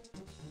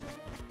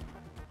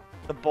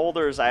 The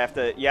boulders, you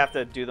have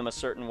to do them a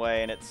certain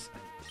way, and it's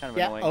kind of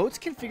annoying. Oats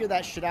can figure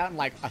that shit out in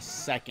like a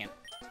second.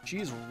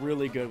 She's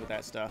really good with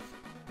that stuff.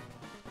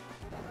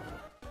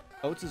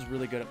 Oats is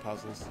really good at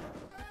puzzles.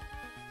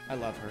 I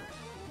love her.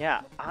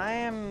 Yeah, I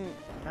am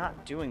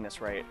not doing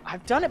this right.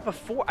 I've done it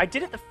before. I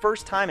did it the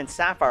first time in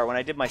Sapphire when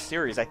I did my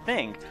series, I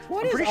think.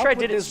 I'm pretty sure I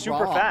did it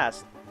super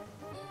fast.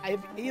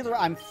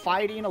 I'm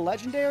fighting a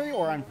legendary,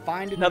 or I'm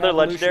finding another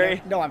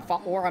legendary. No,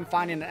 I'm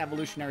finding an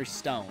evolutionary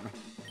stone.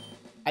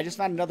 I just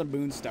found another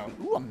moonstone.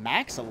 Ooh, a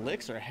max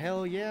elixir.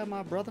 Hell yeah,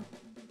 my brother.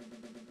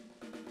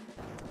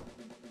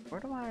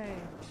 Where do I...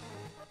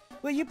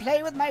 Will you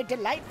play with my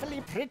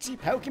delightfully pretty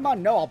Pokemon?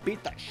 No, I'll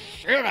beat the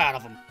shit out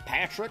of him,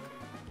 Patrick.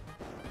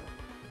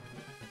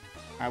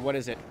 Alright, what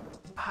is it?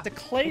 It's a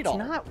Claydol. It's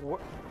not...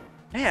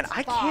 Man,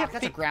 I can't.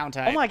 That's a ground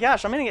type. Oh my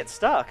gosh, I'm gonna get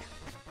stuck.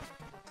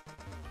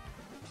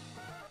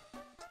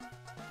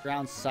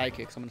 Ground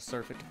psychic, so I'm gonna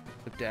surf it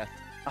to death.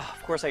 Oh,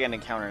 of course I get an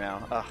encounter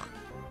now. Ugh.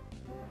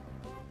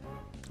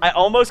 I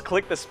almost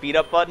clicked the speed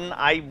up button.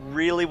 I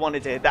really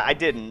wanted to hit that. I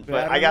didn't,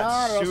 but I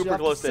got super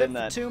close to hitting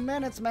that. 2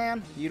 minutes,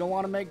 man. You don't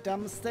want to make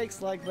dumb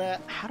mistakes like that.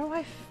 How do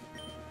I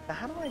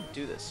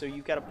do this? So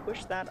you got to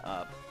push that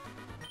up.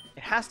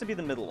 It has to be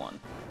the middle one.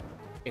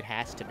 It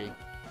has to be.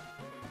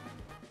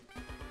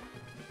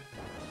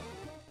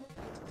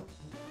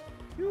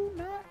 Do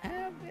not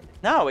have it.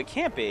 No, it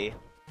can't be.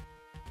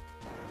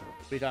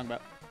 What are you talking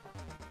about?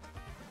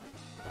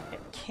 It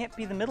can't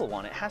be the middle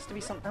one. It has to be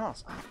something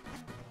else. Oh.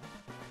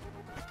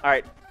 All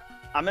right,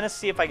 I'm gonna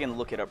see if I can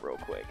look it up real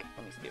quick.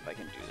 Let me see if I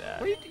can do that.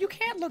 Well, you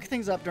can't look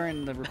things up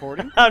during the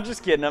recording. I'm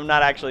just kidding. I'm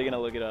not actually gonna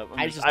look it up.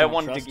 I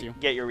wanted to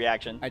get your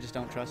reaction. I just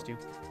don't trust you.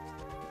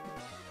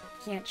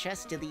 Can't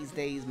trust you these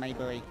days, my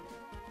boy.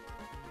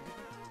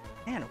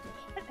 Man,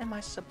 what am I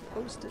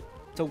supposed to?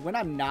 So when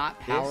I'm not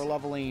power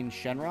leveling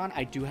Shenron,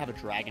 I do have a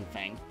Dragon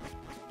Fang.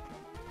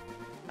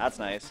 That's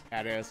nice.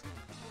 That is.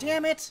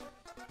 Damn it!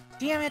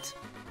 Damn it!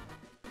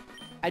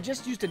 I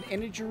just used an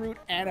energy root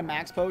and a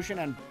max potion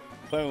and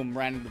boom,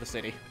 ran into the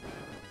city.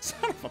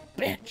 Son of a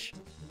bitch!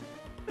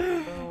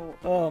 So,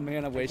 oh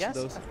man, I wasted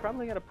those. I've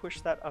probably got to push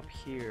that up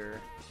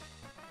here.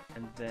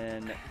 And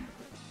then...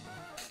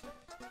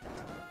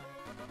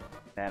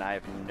 Man, I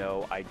have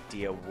no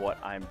idea what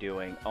I'm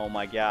doing. Oh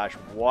my gosh,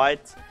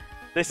 what?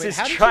 This is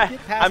trying.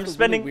 I'm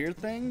spending really weird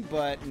thing,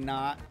 but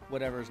not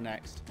whatever's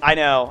next. I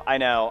know.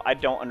 I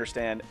don't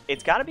understand.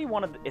 It's got to be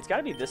one of. It's got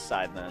to be this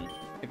side then.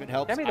 If it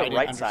helps, it's got to be the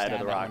right side of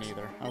the rocks.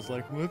 Either. I was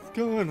like, what's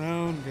going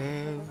on,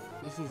 guys?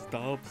 This is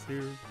Dobbs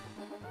here.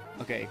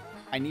 Okay,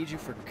 I need you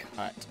for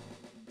cut.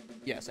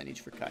 Yes, I need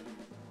you for cut.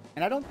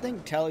 And I don't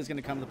think Telly's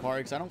gonna come to the party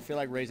because I don't feel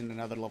like raising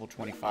another level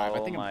 25. I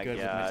think I'm good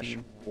with my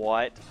team.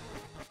 What?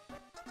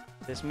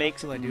 This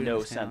makes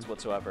no sense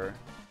whatsoever.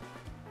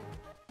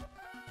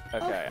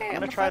 Okay, I'm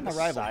gonna try the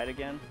side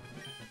again.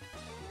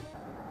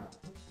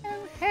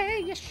 Oh, hey,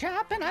 you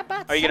shopping? I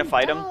bought Are you gonna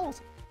fight him?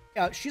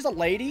 She's a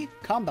lady.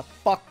 Calm the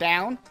fuck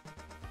down.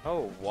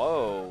 Oh,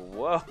 whoa,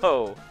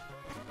 whoa.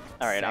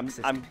 All right,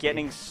 I'm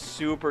getting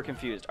super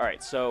confused. All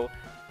right, so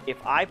if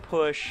I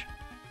push,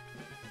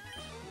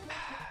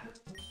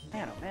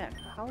 man, oh man,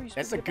 how are you?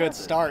 That's a good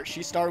start.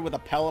 She started with a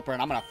Pelipper,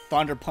 and I'm gonna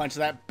thunder punch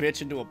that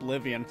bitch into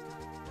oblivion.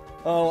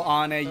 Oh,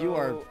 Anne, you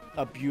are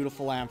a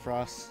beautiful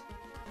Ampharos.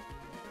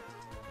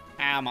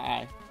 Am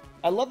I?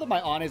 I love that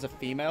my Anne is a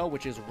female,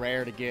 which is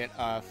rare to get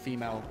a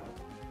female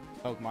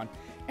Pokemon.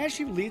 And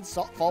she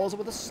follows it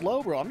with a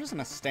Slowbro. I'm just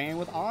going to stay in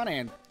with Anne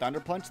and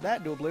Thunder Punch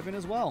that to Oblivion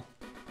as well.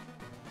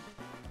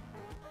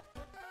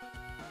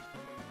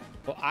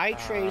 So I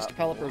traced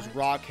Pelipper's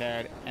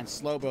Rockhead, and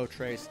Slowbro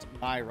traced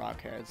my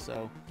Rockhead.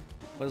 So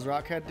what does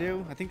Rockhead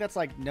do? I think that's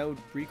like no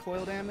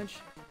recoil damage.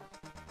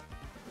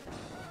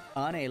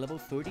 Anne, level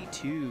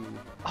 32.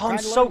 Oh, I'm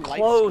so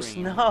close.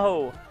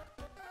 No.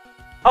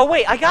 Oh,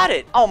 wait, I got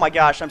it. Oh, my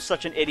gosh, I'm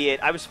such an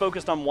idiot. I was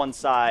focused on one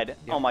side.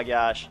 Yep. Oh, my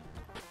gosh.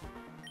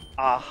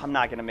 Ah, I'm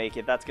not going to make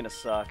it. That's going to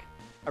suck.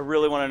 I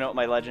really want to know what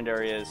my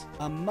legendary is.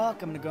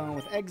 Muck, I'm going to go in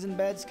with Eggs and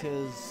Beds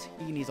because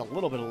he needs a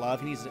little bit of love.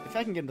 He needs. If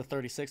I can get him to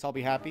 36, I'll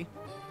be happy.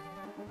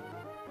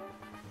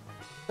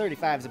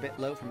 35 is a bit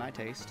low for my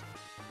taste.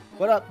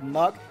 What up,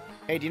 Muck?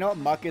 Hey, do you know what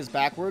Muck is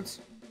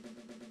backwards?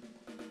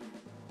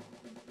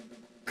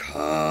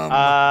 Come.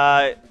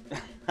 I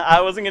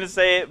wasn't going to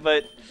say it,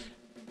 but...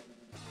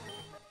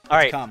 All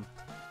right.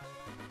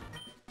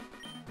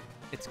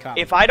 It's come.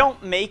 If I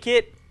don't make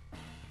it,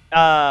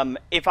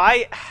 if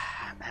I,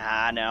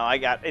 no, I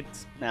got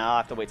it's. No, I'll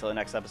have to wait till the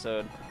next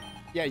episode.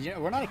 Yeah, you know,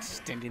 we're not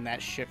extending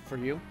that shit for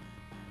you.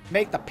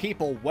 Make the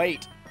people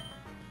wait.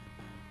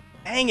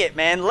 Dang it,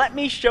 man! Let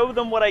me show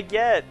them what I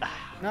get.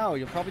 No,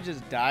 you'll probably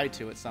just die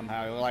to it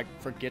somehow. You'll like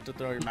forget to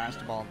throw your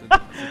Master Ball.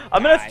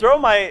 I'm gonna throw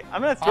my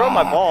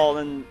ball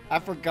and. I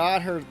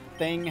forgot her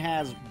thing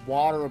has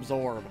Water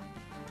Absorb.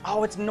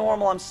 Oh, it's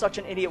normal. I'm such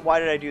an idiot. Why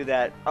did I do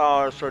that?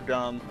 Oh, it's so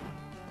dumb.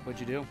 What'd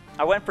you do?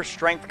 I went for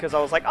strength because I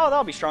was like, oh,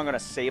 that'll be strong on a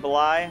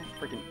Sableye.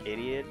 Freaking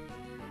idiot.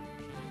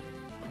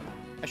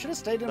 I should have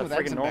stayed in with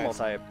freaking normal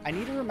type. I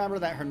need to remember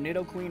that her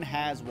Nidoqueen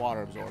has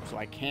Water Absorb, so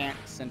I can't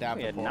send out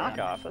the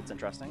knockoff. That's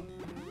interesting.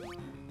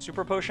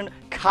 Super Potion.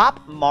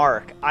 Cop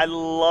Mark. I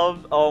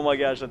love... Oh my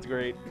gosh, that's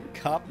great.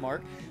 Cop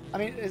Mark? I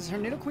mean, is her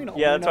Nidoqueen only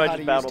know how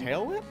to use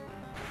Tail Whip?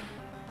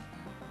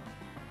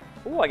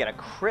 Ooh, I got a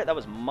crit. That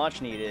was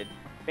much needed.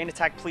 Feint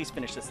Attack, please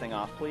finish this thing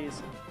off,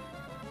 please.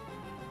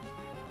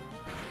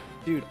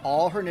 Dude,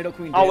 all her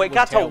Nidoqueen did Oh, it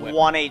got to Whip.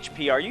 1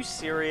 HP. Are you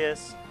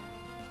serious?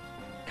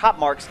 Cop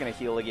Mark's going to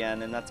heal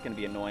again, and that's going to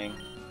be annoying.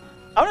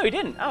 Oh, no, he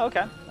didn't. Oh,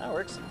 okay. That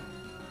works.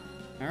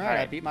 All right,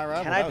 I beat my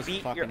rival. Can I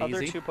beat your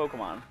other two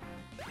Pokemon?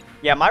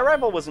 Yeah, my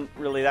rival wasn't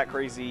really that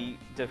crazy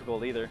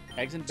difficult either.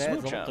 Eggs and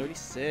Beds, level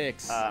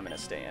 36. I'm going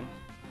to stay in.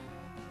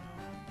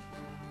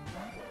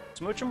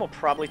 Smoochum will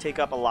probably take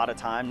up a lot of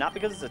time, not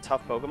because it's a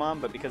tough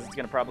Pokemon, but because it's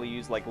going to probably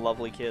use, like,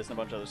 Lovely Kiss and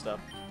a bunch of other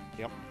stuff.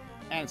 Yep.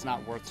 And it's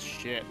not worth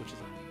shit, which is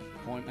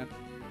disappointment.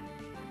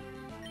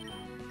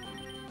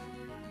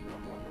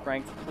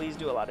 Frank, please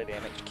do a lot of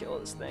damage. Kill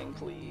this thing,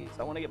 pleese.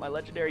 I want to get my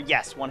legendary.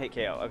 Yes, one hit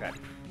KO. Okay.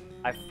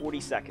 I have 40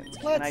 seconds.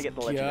 Can I get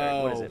the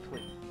legendary? What is it,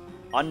 please?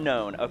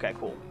 Unknown. Okay,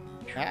 cool.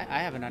 I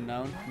have an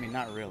unknown. I mean,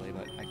 not really,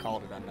 but I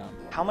called it unknown.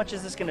 How much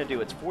is this going to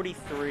do? It's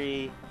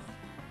 43.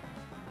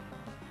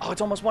 Oh,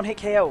 it's almost one hit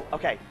KO.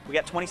 Okay, we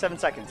got 27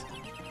 seconds.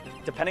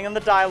 Depending on the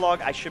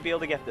dialogue, I should be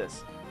able to get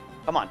this.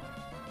 Come on.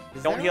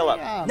 Don't heal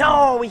up.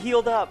 No, we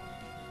healed up.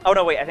 Oh,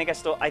 no, wait. I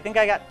think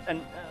I got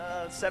an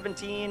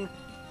 17.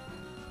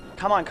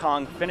 Come on,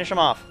 Kong. Finish him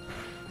off.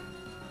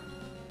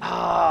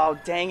 Oh,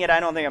 dang it. I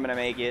don't think I'm going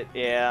to make it.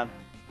 Yeah.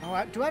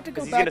 Oh, do I have to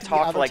go back to the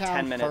other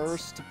town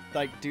first to,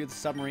 like, do the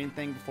submarine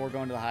thing before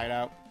going to the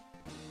hideout?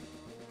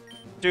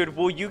 Dude,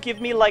 will you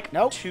give me, like,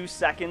 2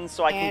 seconds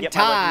so I can get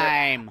my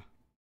time?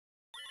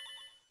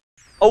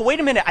 Oh, wait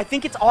a minute. I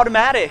think it's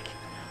automatic.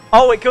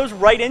 Oh, it goes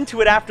right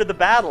into it after the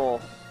battle.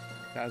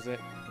 Does it?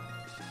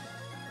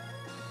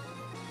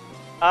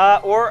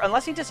 Or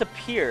unless he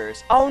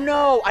disappears. Oh,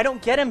 no. I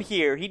don't get him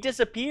here. He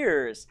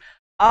disappears.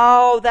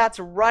 Oh, that's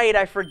right.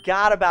 I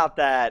forgot about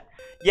that.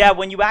 Yeah,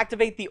 when you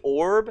activate the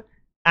orb,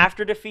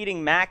 after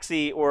defeating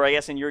Maxie, or I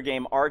guess in your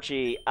game,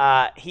 Archie,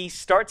 he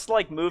starts to,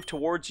 like, move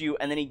towards you,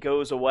 and then he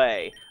goes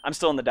away. I'm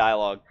still in the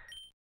dialogue.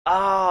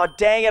 Oh,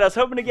 dang it. I was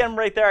hoping to get him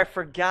right there. I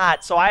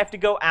forgot. So I have to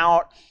go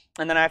out,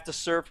 and then I have to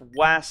surf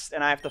west,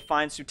 and I have to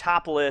find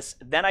Sutopolis.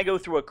 Then I go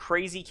through a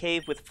crazy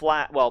cave with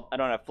Flash. Well, I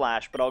don't have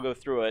Flash, but I'll go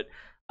through it.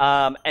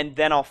 And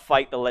then I'll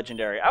fight the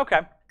legendary.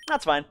 Okay,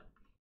 that's fine.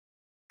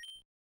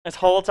 This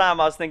whole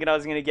time I was thinking I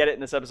was going to get it in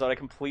this episode. I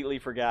completely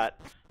forgot.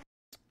 Yep.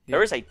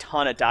 There is a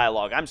ton of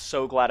dialogue. I'm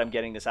so glad I'm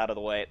getting this out of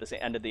the way at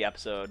the end of the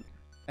episode.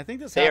 I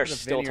think this they are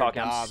still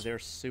talking. They're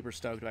super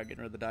stoked about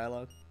getting rid of the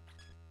dialogue.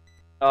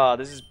 Oh,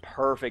 this is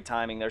perfect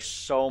timing. There's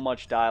so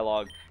much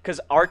dialogue. Because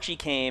Archie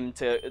came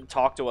to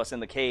talk to us in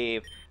the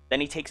cave.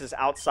 Then he takes us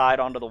outside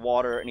onto the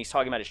water, and he's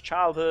talking about his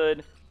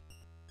childhood.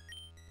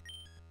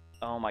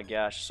 Oh my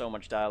gosh, so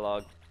much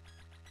dialogue.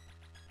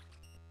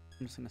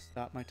 I'm just going to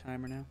stop my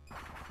timer now.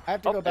 I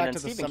have to go back to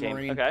the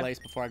submarine place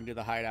before I can do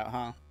the hideout,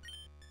 huh?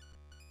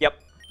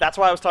 Yep. That's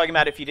why I was talking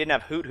about if you didn't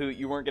have Hoot Hoot,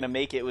 you weren't going to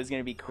make it. It was going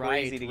to be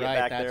crazy to get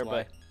back there.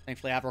 But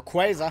thankfully I have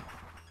Rayquaza.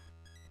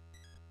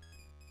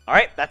 All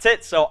right, that's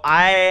it. So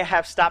I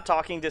have stopped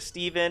talking to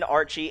Steven,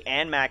 Archie,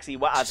 and Maxie.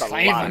 Wow, that's a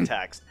lot of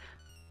text.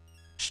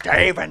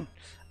 Steven.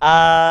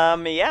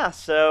 Yeah,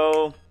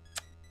 so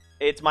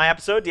it's my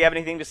episode. Do you have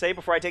anything to say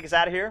before I take us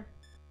out of here?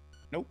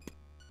 Nope.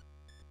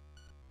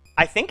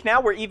 I think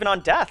now we're even on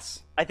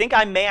deaths. I think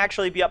I may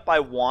actually be up by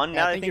 1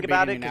 now that I think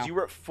about it, because you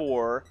were at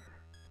 4,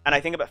 and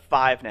I think I'm at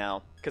 5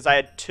 now, because I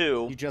had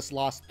 2. You just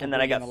lost 3 and then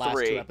I got in the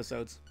last 2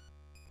 episodes.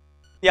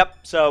 Yep,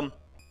 so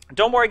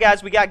don't worry,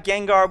 guys. We got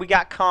Gengar, we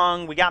got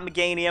Kong, we got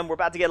Meganium. We're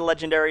about to get a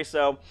legendary,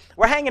 so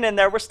we're hanging in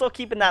there. We're still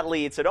keeping that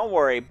lead, so don't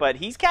worry. But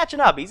he's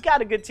catching up. He's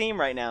got a good team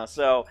right now,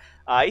 so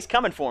he's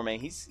coming for me.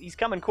 He's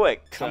coming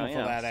quick. Coming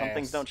for that ass. Some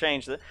things don't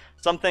change.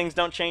 Some things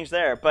don't change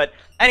there. But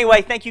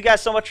anyway, thank you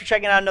guys so much for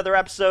checking out another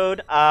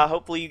episode.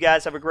 Hopefully you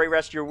guys have a great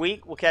rest of your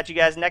week. We'll catch you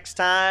guys next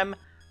time.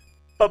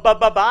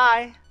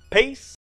 Bye. Peace.